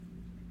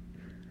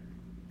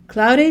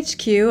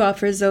CloudHQ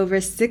offers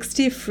over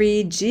 60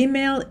 free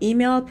Gmail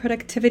email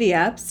productivity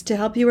apps to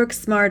help you work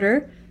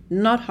smarter,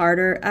 not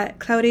harder, at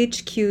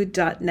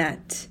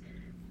cloudhq.net.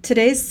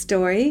 Today's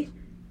story: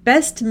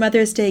 Best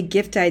Mother's Day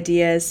Gift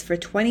Ideas for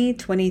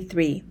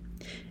 2023.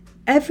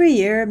 Every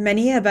year,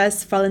 many of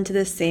us fall into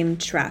the same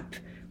trap.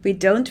 We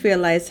don't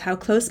realize how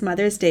close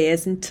Mother's Day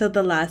is until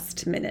the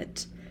last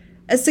minute.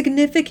 A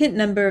significant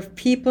number of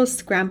people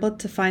scramble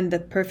to find the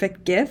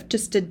perfect gift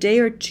just a day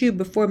or two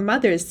before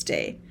Mother's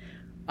Day.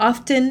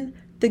 Often,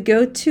 the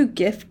go-to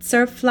gifts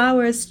are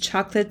flowers,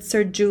 chocolates,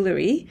 or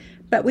jewelry,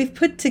 but we've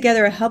put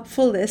together a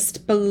helpful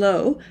list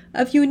below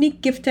of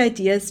unique gift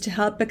ideas to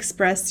help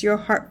express your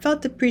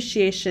heartfelt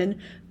appreciation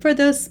for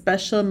those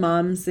special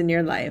moms in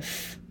your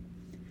life.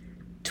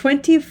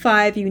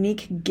 25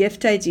 unique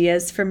gift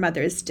ideas for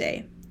Mother's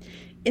Day.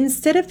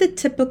 Instead of the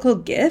typical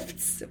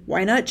gifts,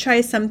 why not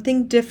try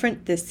something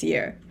different this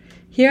year?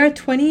 Here are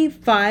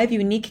 25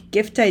 unique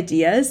gift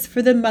ideas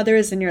for the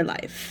mothers in your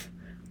life.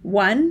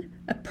 1.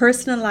 A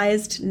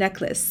personalized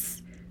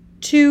necklace.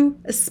 2.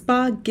 A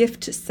spa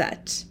gift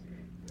set.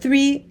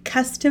 3.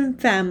 Custom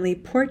family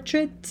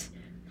portrait.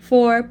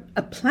 4.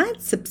 A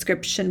plant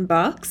subscription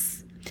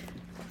box.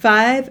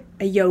 5.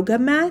 A yoga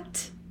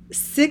mat.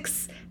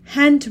 6.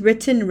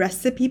 Handwritten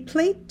recipe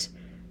plate.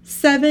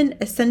 7.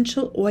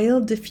 Essential oil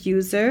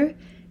diffuser.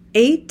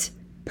 8.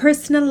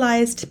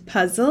 Personalized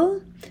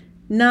puzzle.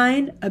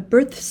 9. A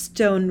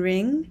birthstone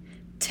ring.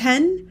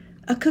 10.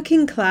 A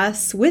cooking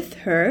class with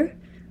her.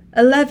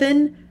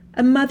 11.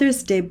 A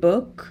Mother's Day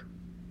book.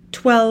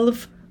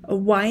 12. A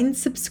wine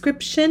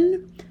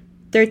subscription.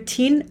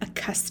 13. A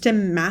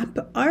custom map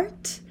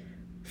art.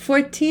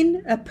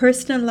 14. A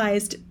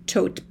personalized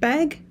tote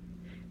bag.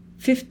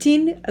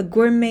 15. A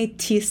gourmet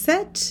tea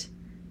set.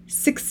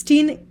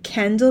 16.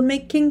 Candle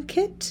making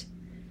kit.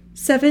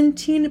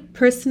 17.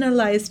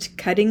 Personalized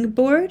cutting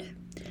board.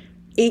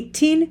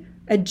 18.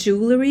 A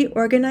jewelry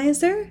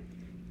organizer.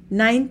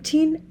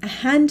 19. A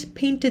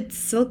hand-painted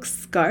silk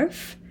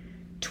scarf.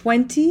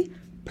 20.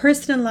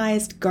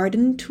 Personalized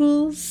garden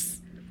tools.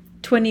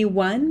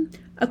 21.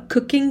 A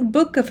cooking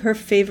book of her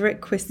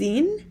favorite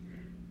cuisine.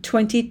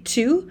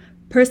 22.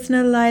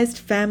 Personalized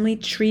family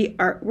tree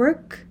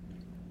artwork.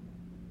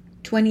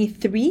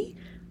 23.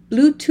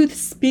 Bluetooth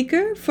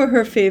speaker for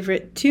her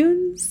favorite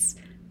tunes.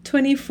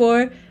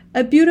 24.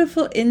 A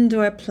beautiful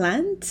indoor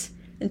plant.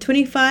 And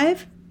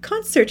 25.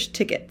 Concert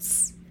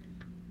tickets.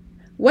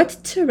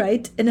 What to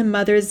write in a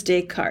Mother's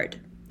Day card.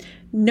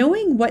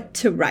 Knowing what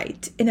to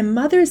write in a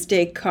Mother's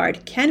Day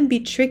card can be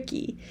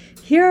tricky.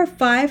 Here are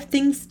 5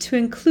 things to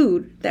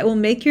include that will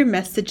make your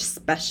message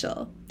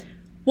special.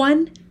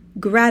 1.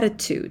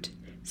 Gratitude.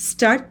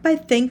 Start by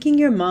thanking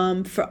your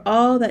mom for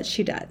all that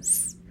she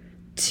does.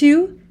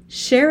 2.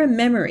 Share a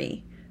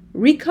memory.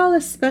 Recall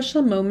a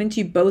special moment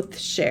you both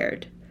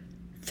shared.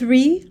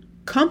 3.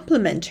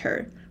 Compliment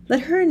her.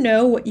 Let her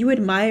know what you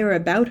admire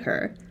about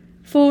her.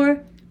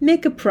 4.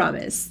 Make a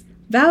promise.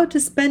 Vow to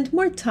spend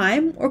more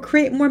time or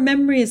create more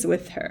memories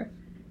with her.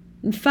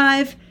 And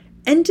 5.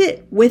 End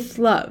it with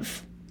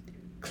love.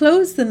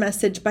 Close the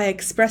message by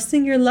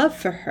expressing your love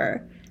for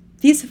her.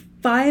 These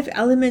 5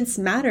 elements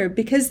matter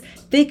because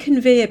they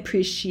convey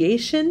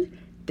appreciation,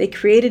 they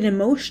create an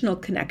emotional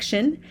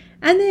connection,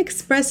 and they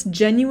express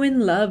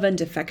genuine love and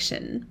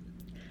affection.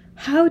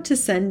 How to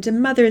send a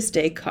Mother's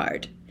Day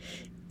card.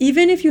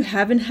 Even if you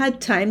haven't had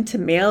time to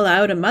mail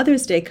out a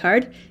Mother's Day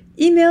card,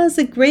 email is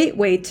a great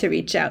way to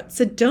reach out,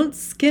 so don't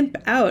skimp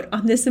out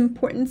on this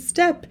important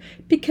step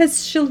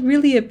because she'll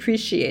really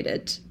appreciate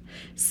it.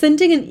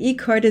 Sending an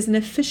e-card is an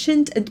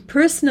efficient and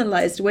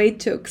personalized way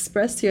to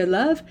express your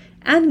love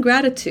and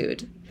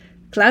gratitude.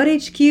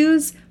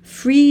 CloudHQ's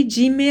free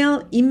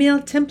Gmail email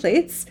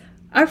templates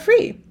are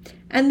free,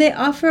 and they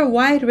offer a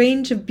wide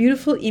range of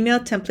beautiful email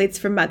templates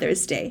for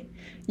Mother's Day.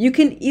 You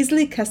can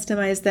easily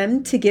customize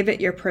them to give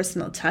it your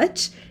personal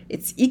touch.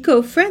 It's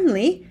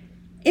eco-friendly,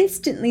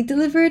 instantly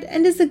delivered,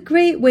 and is a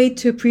great way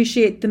to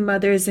appreciate the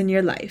mothers in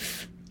your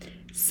life.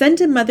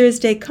 Send a Mother's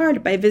Day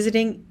card by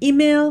visiting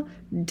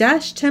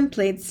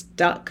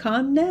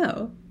email-templates.com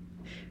now.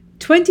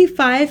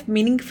 25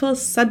 meaningful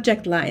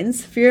subject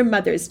lines for your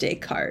Mother's Day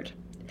card.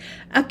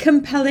 A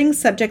compelling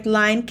subject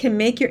line can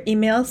make your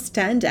email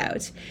stand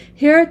out.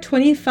 Here are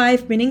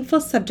 25 meaningful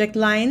subject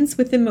lines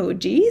with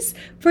emojis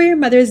for your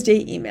Mother's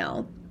Day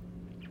email.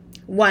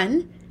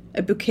 1.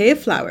 A bouquet of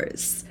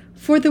flowers.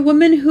 For the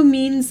woman who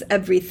means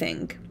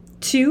everything.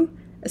 2.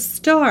 A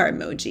star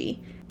emoji.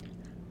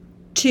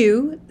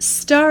 2.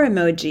 Star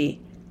emoji.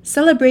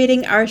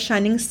 Celebrating our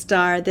shining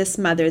star this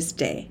Mother's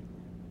Day.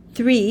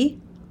 3.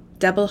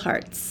 Double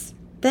hearts.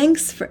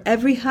 Thanks for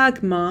every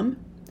hug, Mom.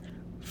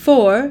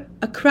 4.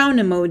 A crown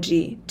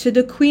emoji. To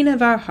the Queen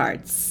of our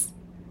hearts.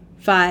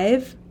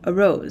 5. A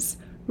rose.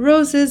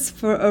 Roses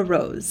for a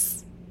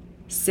rose.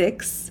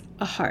 6.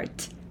 A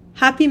heart.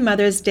 Happy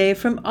Mother's Day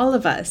from all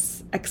of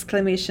us!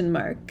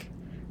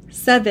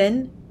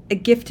 7. A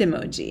gift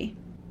emoji.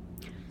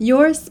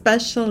 Your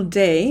special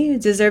day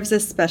deserves a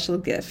special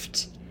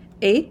gift.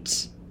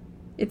 8.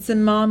 It's a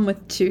mom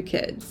with 2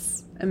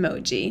 kids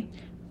emoji.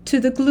 to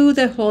the glue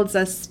that holds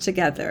us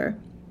together.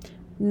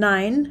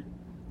 9.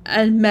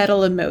 A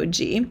medal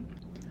emoji.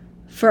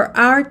 For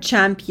our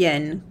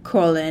champion,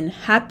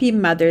 Happy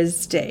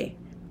Mother's Day.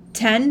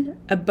 10.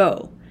 A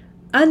bow.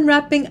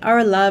 Unwrapping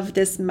our love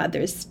this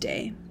Mother's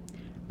Day.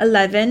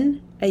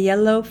 11. A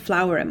yellow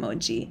flower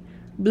emoji.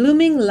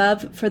 Blooming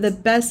love for the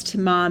best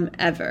mom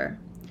ever.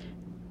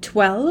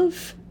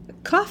 12. A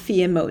coffee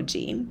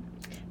emoji.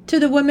 To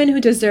the woman who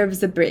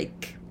deserves a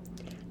break.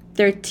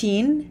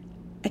 13.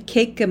 A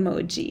cake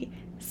emoji.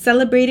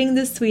 Celebrating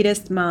the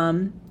sweetest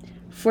mom.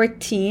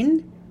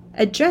 14.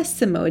 A dress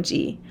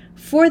emoji.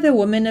 For the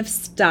woman of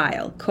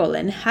style,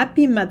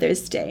 Happy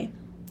Mother's Day.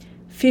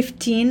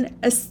 15.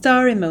 A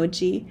star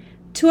emoji.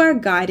 To our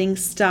guiding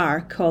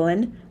star,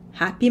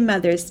 Happy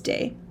Mother's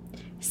Day.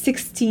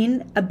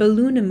 16. A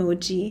balloon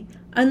emoji.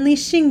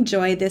 Unleashing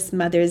joy this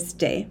Mother's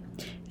Day.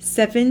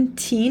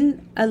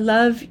 17. A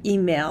love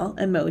email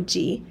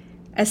emoji.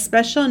 A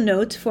special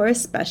note for a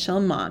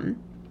special mom.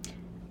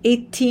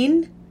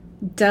 18.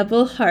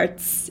 Double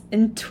hearts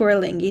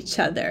entwirling each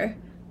other.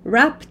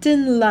 Wrapped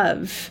in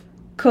love,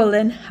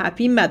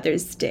 Happy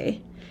Mother's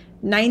Day.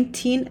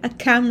 19. A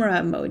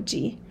camera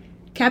emoji.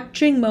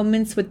 Capturing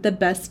moments with the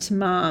best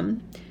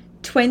mom.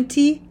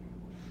 20.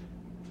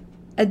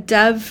 A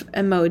dove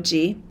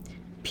emoji.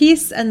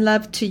 Peace and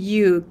love to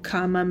you,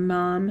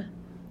 mom.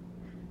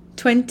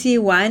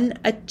 21.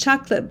 A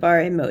chocolate bar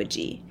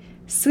emoji.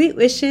 Sweet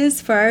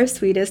wishes for our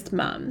sweetest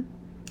mom.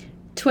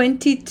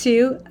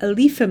 22. A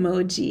leaf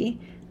emoji.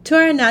 To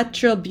our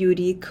natural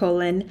beauty,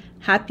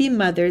 Happy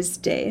Mother's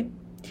Day.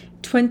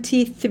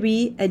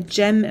 23. A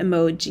gem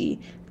emoji.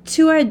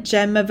 To our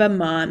gem of a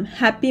mom,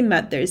 Happy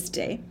Mother's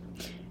Day.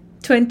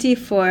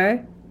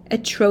 24. A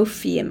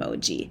trophy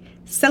emoji.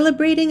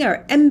 Celebrating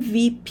our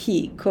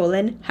MVP,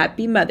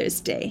 Happy Mother's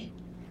Day.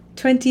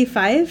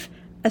 25.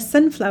 A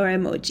sunflower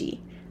emoji.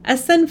 A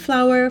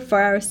sunflower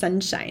for our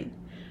sunshine.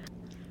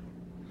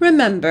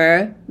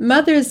 Remember,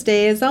 Mother's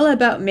Day is all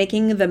about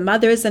making the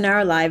mothers in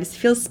our lives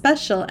feel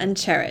special and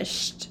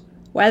cherished.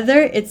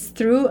 Whether it's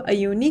through a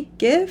unique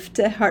gift,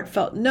 a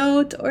heartfelt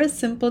note, or a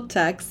simple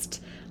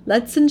text,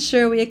 let's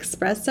ensure we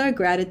express our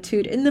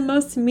gratitude in the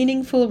most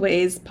meaningful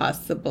ways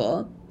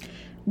possible.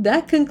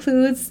 That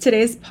concludes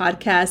today's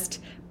podcast,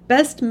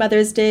 Best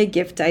Mother's Day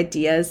Gift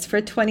Ideas for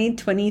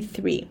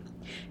 2023.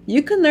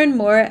 You can learn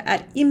more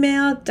at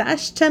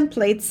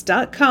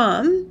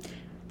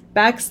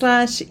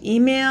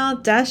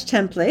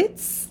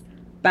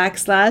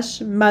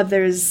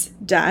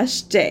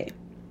email-templates.com/email-templates/mothers-day.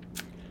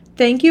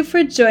 Thank you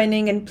for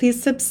joining, and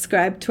please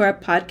subscribe to our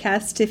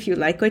podcast if you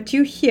like what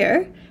you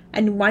hear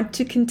and want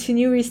to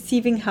continue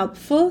receiving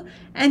helpful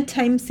and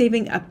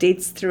time-saving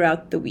updates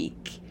throughout the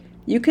week.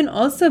 You can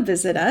also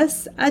visit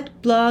us at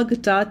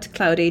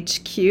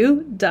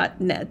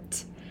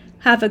blog.cloudhq.net.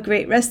 Have a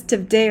great rest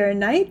of day or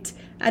night,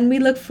 and we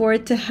look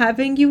forward to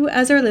having you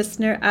as our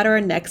listener at our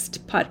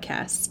next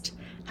podcast.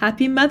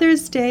 Happy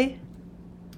Mother's Day!